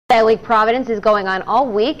Style Week Providence is going on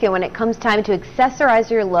all week, and when it comes time to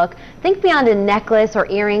accessorize your look, think beyond a necklace or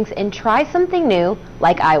earrings and try something new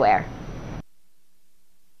like eyewear.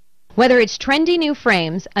 Whether it's trendy new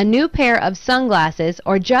frames, a new pair of sunglasses,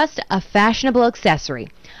 or just a fashionable accessory,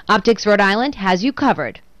 OPTX Rhode Island has you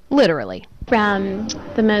covered, literally. From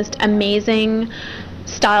the most amazing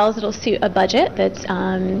styles that'll suit a budget that's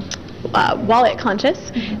wallet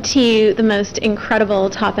conscious to the most incredible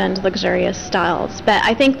top-end luxurious styles. But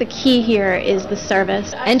I think the key here is the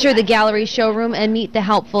service. Enter the gallery showroom and meet the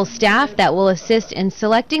helpful staff that will assist in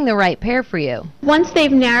selecting the right pair for you. Once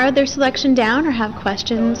they've narrowed their selection down or have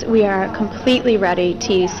questions, we are completely ready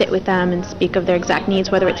to sit with them and speak of their exact needs,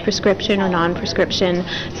 whether it's prescription or non-prescription,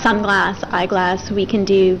 sunglass, eyeglass. We can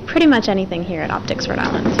do pretty much anything here at OPTX Rhode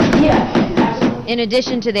Island. In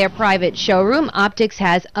addition to their private showroom, OPTX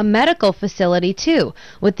has a medical facility too,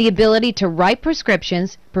 with the ability to write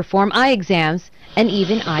prescriptions, perform eye exams, and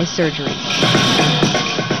even eye surgery.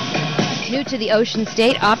 New to the Ocean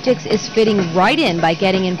State, OPTX is fitting right in by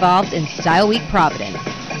getting involved in Style Week Providence.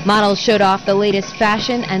 Models showed off the latest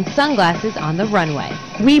fashion and sunglasses on the runway.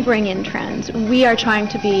 We bring in trends. We are trying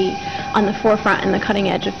to be on the forefront and the cutting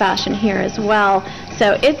edge of fashion here as well.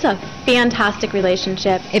 So it's a fantastic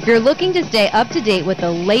relationship. If you're looking to stay up to date with the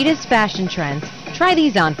latest fashion trends, try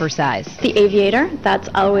these on for size. The aviator, that's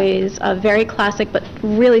always a very classic, but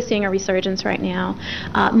really seeing a resurgence right now.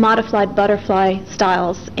 Modified butterfly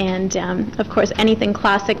styles, and of course anything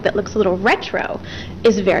classic that looks a little retro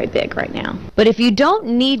is very big right now. But if you don't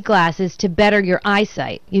need glasses to better your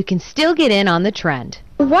eyesight, you can still get in on the trend.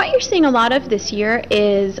 What you're seeing a lot of this year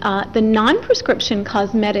is the non-prescription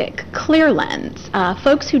cosmetic clear lens.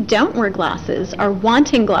 Folks who don't wear glasses are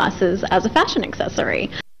wanting glasses as a fashion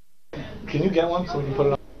accessory. Can you get one so we can put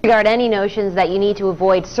it on? Regard any notions that you need to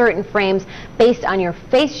avoid certain frames based on your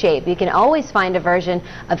face shape, you can always find a version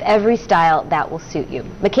of every style that will suit you.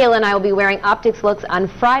 Michaela and I will be wearing OPTX looks on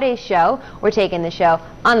Friday's show. We're taking the show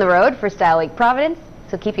on the road for Style Week Providence,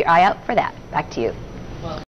 so keep your eye out for that. Back to you.